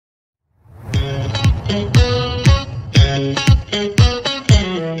Hello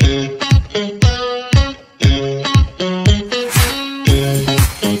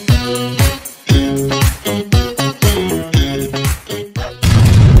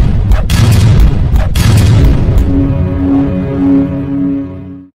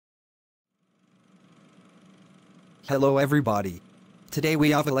everybody. Today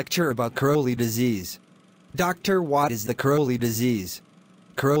we have a lecture about Caroli disease. Doctor, what is the Caroli disease?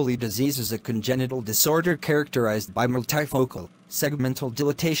 Caroli disease is a congenital disorder characterized by multifocal, segmental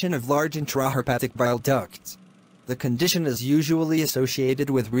dilatation of large intrahepatic bile ducts. The condition is usually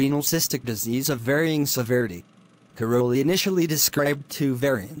associated with renal cystic disease of varying severity. Caroli initially described two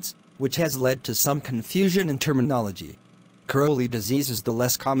variants, which has led to some confusion in terminology. Caroli disease is the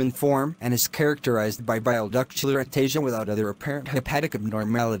less common form and is characterized by bile ductular ectasia without other apparent hepatic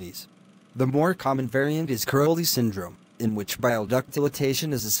abnormalities. The more common variant is Caroli syndrome, in which bile duct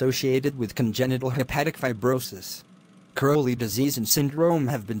dilatation is associated with congenital hepatic fibrosis. Caroli disease and syndrome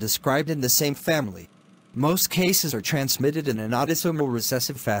have been described in the same family. Most cases are transmitted in an autosomal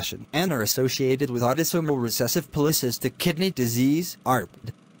recessive fashion and are associated with autosomal recessive polycystic kidney disease, ARPD.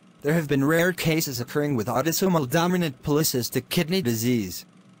 There have been rare cases occurring with autosomal dominant polycystic kidney disease.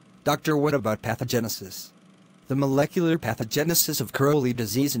 Doctor, what about pathogenesis? The molecular pathogenesis of Caroli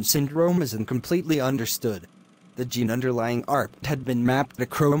disease and syndrome is incompletely understood. The gene underlying ARPD had been mapped to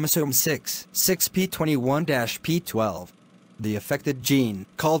chromosome 6p21-p12. The affected gene,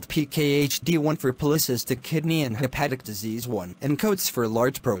 called PKHD1 for polycystic kidney and hepatic disease 1, encodes for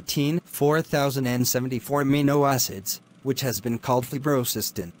large protein, 4074 amino acids, which has been called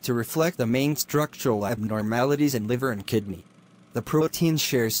fibrocystin, to reflect the main structural abnormalities in liver and kidney. The protein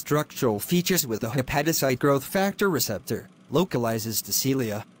shares structural features with the hepatocyte growth factor receptor, localizes to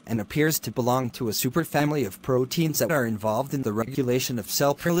cilia, and appears to belong to a superfamily of proteins that are involved in the regulation of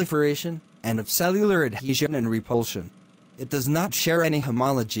cell proliferation, and of cellular adhesion and repulsion. It does not share any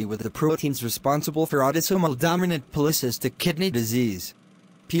homology with the proteins responsible for autosomal dominant polycystic kidney disease.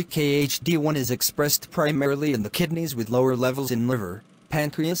 PKHD1 is expressed primarily in the kidneys with lower levels in liver,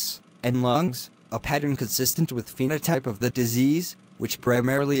 pancreas, and lungs, a pattern consistent with phenotype of the disease, which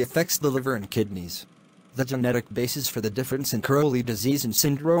primarily affects the liver and kidneys. The genetic basis for the difference in Caroli disease and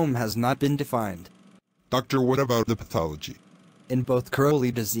syndrome has not been defined. Doctor, what about the pathology? In both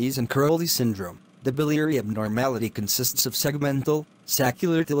Caroli disease and Caroli syndrome, the biliary abnormality consists of segmental,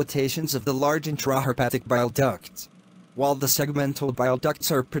 saccular dilatations of the large intrahepatic bile ducts. While the segmental bile ducts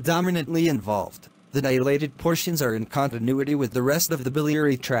are predominantly involved, the dilated portions are in continuity with the rest of the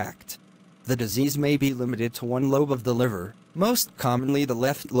biliary tract. The disease may be limited to one lobe of the liver, most commonly the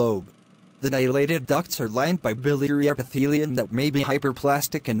left lobe. The dilated ducts are lined by biliary epithelium that may be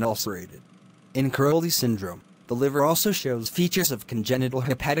hyperplastic and ulcerated. In Caroli syndrome, the liver also shows features of congenital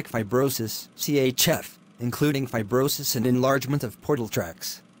hepatic fibrosis, CHF, including fibrosis and enlargement of portal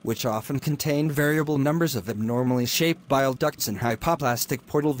tracts, which often contain variable numbers of abnormally shaped bile ducts and hypoplastic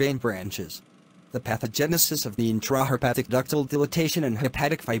portal vein branches. The pathogenesis of the intrahepatic ductal dilatation and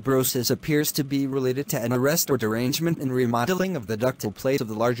hepatic fibrosis appears to be related to an arrest or derangement in remodeling of the ductal plate of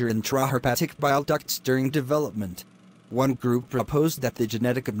the larger intrahepatic bile ducts during development. One group proposed that the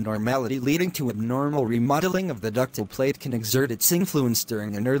genetic abnormality leading to abnormal remodeling of the ductal plate can exert its influence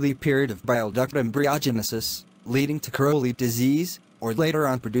during an early period of bile duct embryogenesis, leading to Caroli disease, or later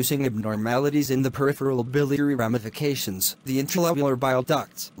on producing abnormalities in the peripheral biliary ramifications, the intralobular bile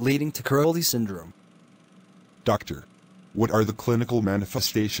ducts, leading to Caroli syndrome. Doctor, what are the clinical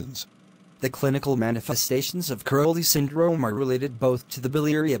manifestations? The clinical manifestations of Caroli syndrome are related both to the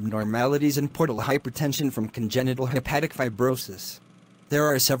biliary abnormalities and portal hypertension from congenital hepatic fibrosis. There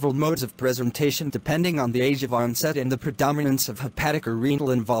are several modes of presentation depending on the age of onset and the predominance of hepatic or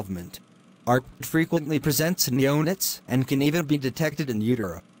renal involvement. ARPD frequently presents in neonates and can even be detected in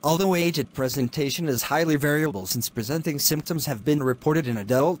utero, although age at presentation is highly variable since presenting symptoms have been reported in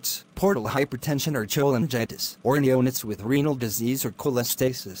adults, portal hypertension or cholangitis, or neonates with renal disease or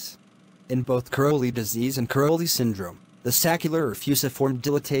cholestasis. In both Caroli disease and Caroli syndrome, the saccular or fusiform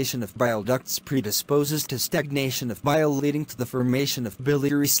dilatation of bile ducts predisposes to stagnation of bile leading to the formation of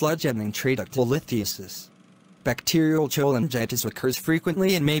biliary sludge and intraductal lithiasis. Bacterial cholangitis occurs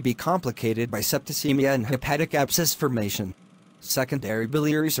frequently and may be complicated by septicemia and hepatic abscess formation. Secondary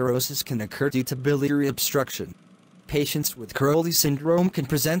biliary cirrhosis can occur due to biliary obstruction. Patients with Caroli syndrome can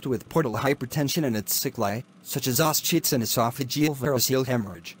present with portal hypertension and its sequelae, such as ascites and esophageal variceal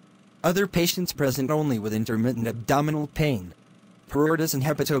hemorrhage. Other patients present only with intermittent abdominal pain. Pruritus and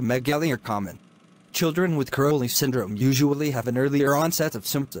hepatomegaly are common. Children with Caroli syndrome usually have an earlier onset of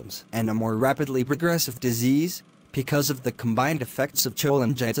symptoms and a more rapidly progressive disease because of the combined effects of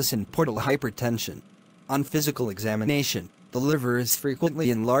cholangitis and portal hypertension. On physical examination, the liver is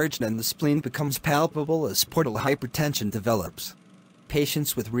frequently enlarged and the spleen becomes palpable as portal hypertension develops.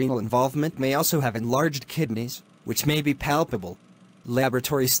 Patients with renal involvement may also have enlarged kidneys, which may be palpable.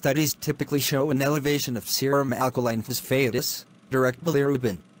 Laboratory studies typically show an elevation of serum alkaline phosphatase, direct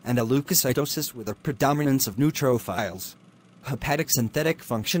bilirubin, and a leukocytosis with a predominance of neutrophiles. Hepatic synthetic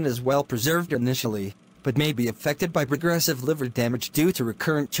function is well preserved initially, but may be affected by progressive liver damage due to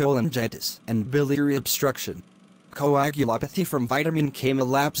recurrent cholangitis and biliary obstruction. Coagulopathy from vitamin K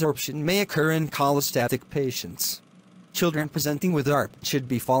malabsorption may occur in cholestatic patients. Children presenting with ARP should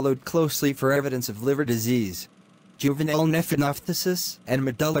be followed closely for evidence of liver disease. Juvenile nephrophthisis and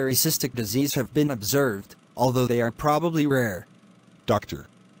medullary cystic disease have been observed, although they are probably rare. Doctor,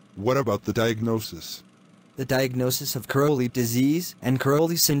 what about the diagnosis? The diagnosis of Caroli disease and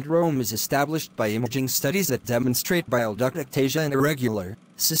Caroli syndrome is established by imaging studies that demonstrate bile duct ectasia and irregular,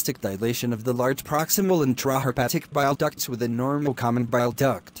 cystic dilation of the large proximal intrahepatic bile ducts within normal common bile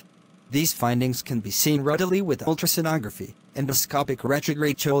duct. These findings can be seen readily with ultrasonography, endoscopic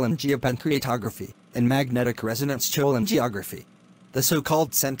retrograde cholangiopancreatography, and magnetic resonance cholangiography. The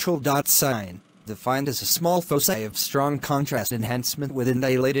so-called central dot sign, defined as a small foci of strong contrast enhancement within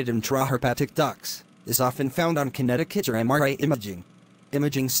dilated intrahepatic ducts, is often found on Connecticut or MRI imaging.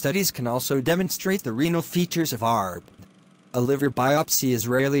 Imaging studies can also demonstrate the renal features of ARP. A liver biopsy is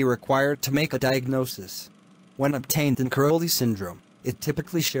rarely required to make a diagnosis. When obtained in Caroli syndrome, it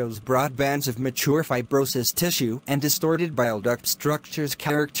typically shows broad bands of mature fibrosis tissue and distorted bile duct structures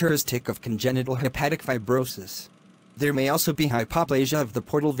characteristic of congenital hepatic fibrosis. There may also be hypoplasia of the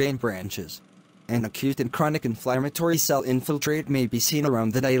portal vein branches. An acute and chronic inflammatory cell infiltrate may be seen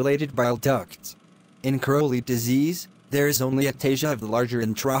around the dilated bile ducts. In Caroli disease, there is only ectasia of the larger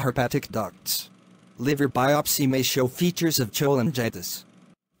intrahepatic ducts. Liver biopsy may show features of cholangitis.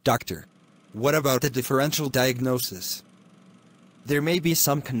 Doctor, what about the differential diagnosis? There may be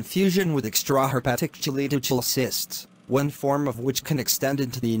some confusion with extrahepatic choledochal cysts, one form of which can extend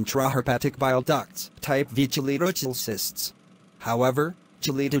into the intrahepatic bile ducts, type V choledochal cysts. However,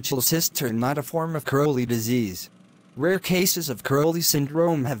 choledochal cysts are not a form of Caroli disease. Rare cases of Caroli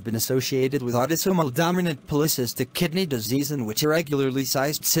syndrome have been associated with autosomal dominant polycystic kidney disease in which irregularly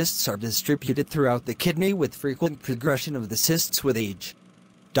sized cysts are distributed throughout the kidney with frequent progression of the cysts with age.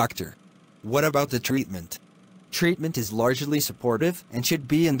 Doctor, what about the treatment? Treatment is largely supportive and should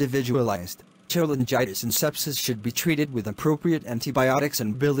be individualized. Cholangitis and sepsis should be treated with appropriate antibiotics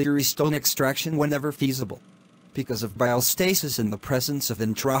and biliary stone extraction whenever feasible. Because of bile stasis in the presence of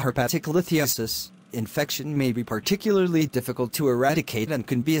intrahepatic lithiasis, infection may be particularly difficult to eradicate and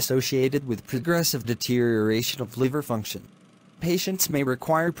can be associated with progressive deterioration of liver function. Patients may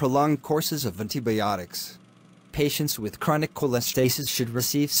require prolonged courses of antibiotics. Patients with chronic cholestasis should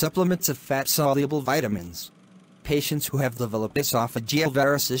receive supplements of fat-soluble vitamins. Patients who have developed esophageal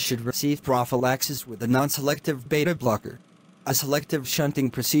varices should receive prophylaxis with a non-selective beta blocker. A selective shunting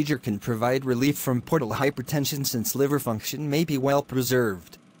procedure can provide relief from portal hypertension since liver function may be well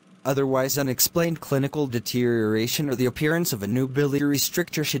preserved. Otherwise, unexplained clinical deterioration or the appearance of a new biliary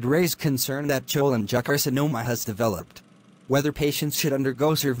stricture should raise concern that cholangiocarcinoma has developed. Whether patients should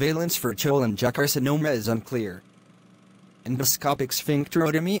undergo surveillance for cholangiocarcinoma is unclear. Endoscopic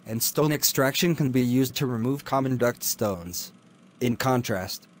sphincterotomy and stone extraction can be used to remove common duct stones. In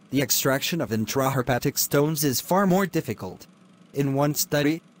contrast, the extraction of intrahepatic stones is far more difficult. In one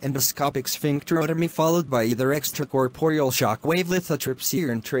study, endoscopic sphincterotomy followed by either extracorporeal shockwave lithotripsy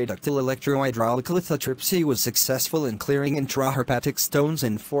or intraductal electrohydraulic lithotripsy was successful in clearing intrahepatic stones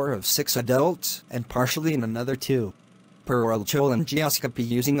in 4 of 6 adults and partially in another 2. Peroral cholangioscopy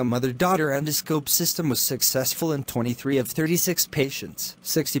using a mother-daughter endoscope system was successful in 23 of 36 patients,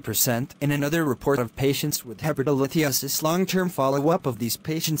 60%. In another report of patients with hepatolithiasis, long-term follow-up of these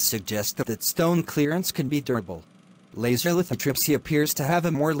patients suggests that stone clearance can be durable. Laser lithotripsy appears to have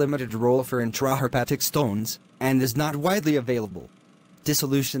a more limited role for intrahepatic stones, and is not widely available.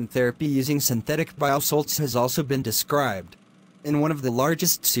 Dissolution therapy using synthetic bile salts has also been described. In one of the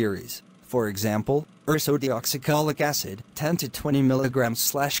largest series, for example, ursodeoxycholic acid, 10 to 20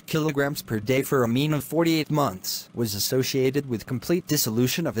 mg/kg per day for a mean of 48 months, was associated with complete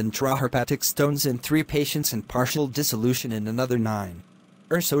dissolution of intrahepatic stones in 3 patients and partial dissolution in another 9.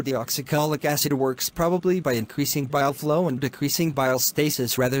 Ursodeoxycholic acid works probably by increasing bile flow and decreasing bile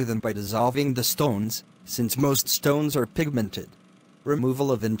stasis rather than by dissolving the stones, since most stones are pigmented.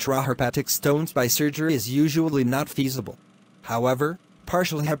 Removal of intrahepatic stones by surgery is usually not feasible. However,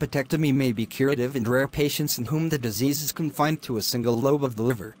 partial hepatectomy may be curative in rare patients in whom the disease is confined to a single lobe of the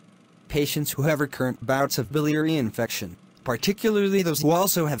liver. Patients who have recurrent bouts of biliary infection, particularly those who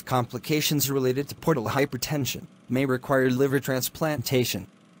also have complications related to portal hypertension, may require liver transplantation.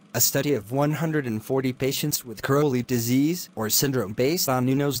 A study of 140 patients with Caroli disease or syndrome based on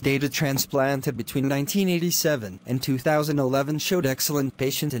UNOS data transplanted between 1987 and 2011 showed excellent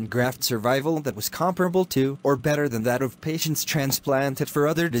patient and graft survival that was comparable to or better than that of patients transplanted for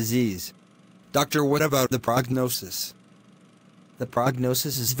other disease. Doctor, what about the prognosis? The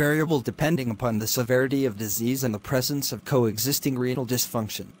prognosis is variable depending upon the severity of disease and the presence of coexisting renal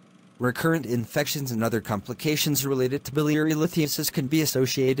dysfunction. Recurrent infections and other complications related to biliary lithiasis can be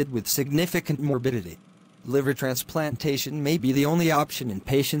associated with significant morbidity. Liver transplantation may be the only option in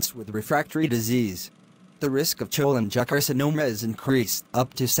patients with refractory disease. The risk of cholangiocarcinoma is increased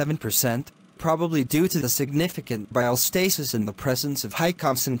up to 7%, probably due to the significant bile stasis in the presence of high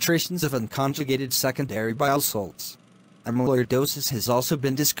concentrations of unconjugated secondary bile salts. Amyloidosis has also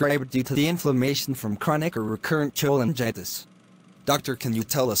been described due to the inflammation from chronic or recurrent cholangitis. Doctor, can you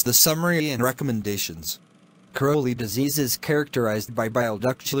tell us the summary and recommendations? Caroli disease is characterized by bile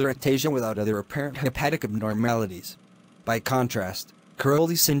ductular ectasia without other apparent hepatic abnormalities. By contrast,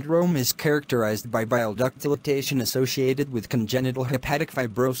 Caroli syndrome is characterized by bile duct dilatation associated with congenital hepatic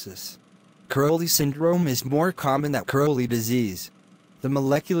fibrosis. Caroli syndrome is more common than Caroli disease. The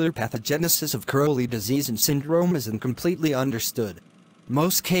molecular pathogenesis of Caroli disease and syndrome is incompletely understood.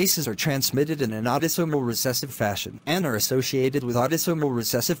 Most cases are transmitted in an autosomal recessive fashion and are associated with autosomal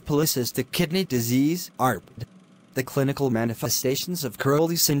recessive polycystic kidney disease, ARPD. The clinical manifestations of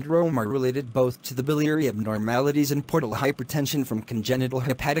Caroli syndrome are related both to the biliary abnormalities and portal hypertension from congenital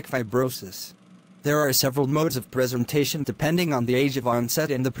hepatic fibrosis. There are several modes of presentation depending on the age of onset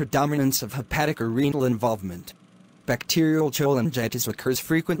and the predominance of hepatic or renal involvement. Bacterial cholangitis occurs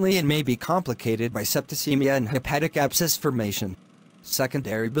frequently and may be complicated by septicemia and hepatic abscess formation.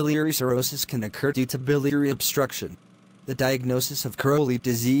 Secondary biliary cirrhosis can occur due to biliary obstruction. The diagnosis of Caroli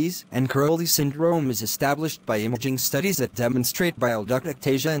disease and Caroli syndrome is established by imaging studies that demonstrate bile duct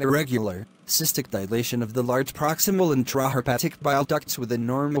ectasia and irregular, cystic dilation of the large proximal intrahepatic bile ducts within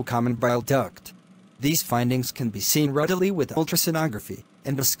normal common bile duct. These findings can be seen readily with ultrasonography,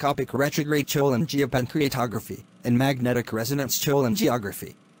 endoscopic retrograde cholangiopancreatography, and magnetic resonance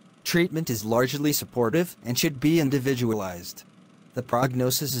cholangiography. Treatment is largely supportive and should be individualized. The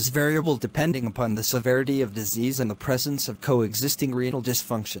prognosis is variable depending upon the severity of disease and the presence of coexisting renal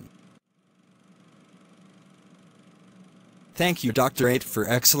dysfunction. Thank you, Dr. 8, for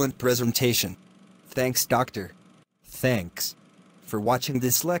excellent presentation. Thanks, Doctor. Thanks for watching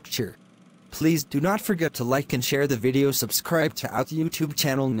this lecture. Please do not forget to like and share the video, subscribe to our YouTube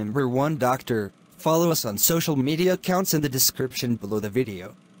channel #1 Doctor, follow us on social media accounts in the description below the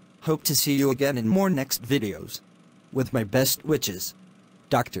video. Hope to see you again in more next videos. With my best wishes,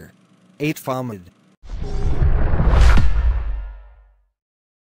 Dr. 8 Famid.